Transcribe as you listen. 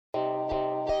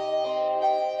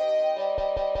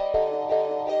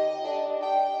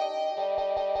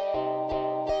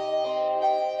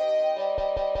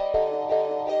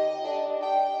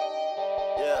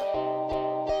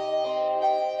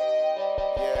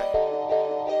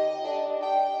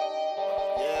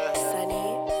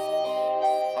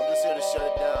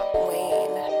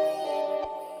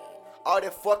All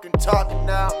that fucking talking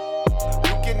now,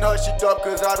 you can hush it up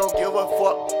cause I don't give a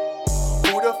fuck.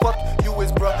 Who the fuck you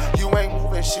is, bruh? You ain't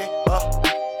moving shit up.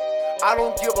 I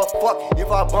don't give a fuck if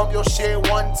I bump your shit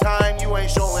one time. You ain't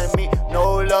showing me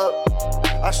no love.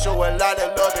 I show a lot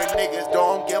of love and niggas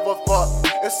don't give a fuck.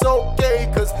 It's okay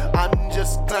cause I'm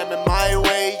just climbing my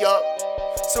way up.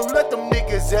 So let them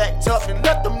niggas act tough and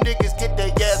let them niggas get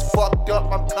their ass fucked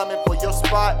up. I'm coming for your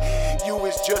spot. You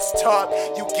is just talk.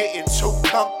 You getting too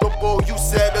comfortable. You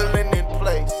settling in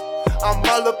place. I'm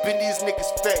all up in these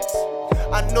niggas' face.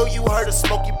 I know you heard of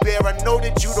Smokey Bear. I know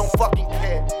that you don't fucking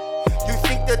care. You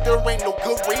think that there ain't no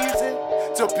good reason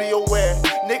to be aware.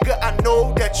 Nigga, I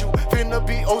know that you finna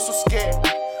be oh so scared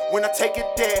when I take it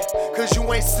there. Cause you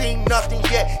ain't seen nothing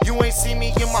yet. You ain't seen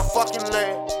me in my fucking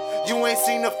land. You ain't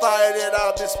seen the fire that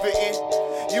I've been spitting.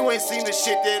 You ain't seen the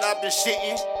shit that I've been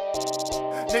shitting.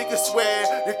 Niggas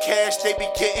swear the cash they be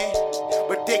getting,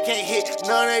 but they can't hit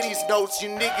none of these notes. You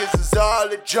niggas is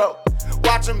all a joke.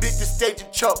 Watch them hit the stage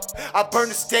and choke. I burn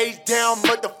the stage down,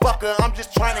 motherfucker. I'm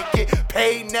just trying to get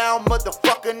paid now,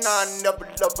 motherfucker. Nah, I never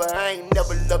love her. I ain't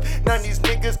never loved none of these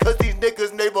niggas, cause these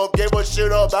niggas never gave a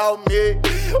shit about me.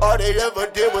 All they ever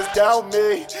did was doubt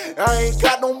me. I ain't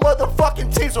got no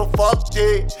motherfucking team, so fuck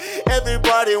it.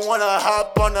 Everybody wanna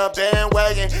hop on the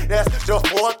bandwagon. That's the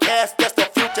forecast, that's the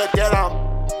future that I'm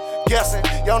guessing.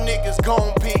 Y'all niggas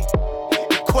gon' be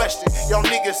in question. Y'all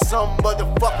niggas some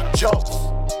motherfucking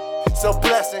jokes. It's a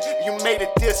blessing, you made it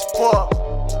this far.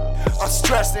 I'm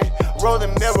stressing,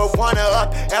 rolling marijuana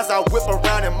up as I whip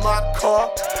around in my car.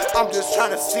 I'm just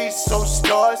trying to see some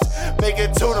stars, make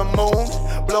it to the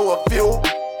moon, blow a few,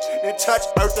 then touch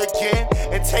earth again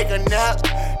and take a nap.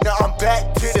 Now I'm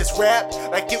back to this rap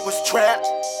like it was trap.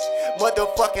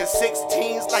 Motherfucking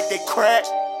 16s like they crack.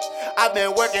 I've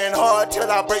been working hard till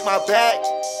I break my back.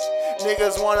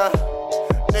 Niggas wanna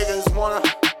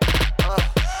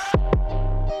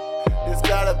this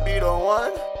gotta be the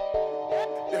one.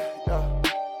 Yeah.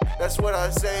 That's what I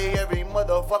say every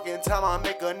motherfucking time I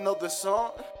make another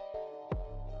song.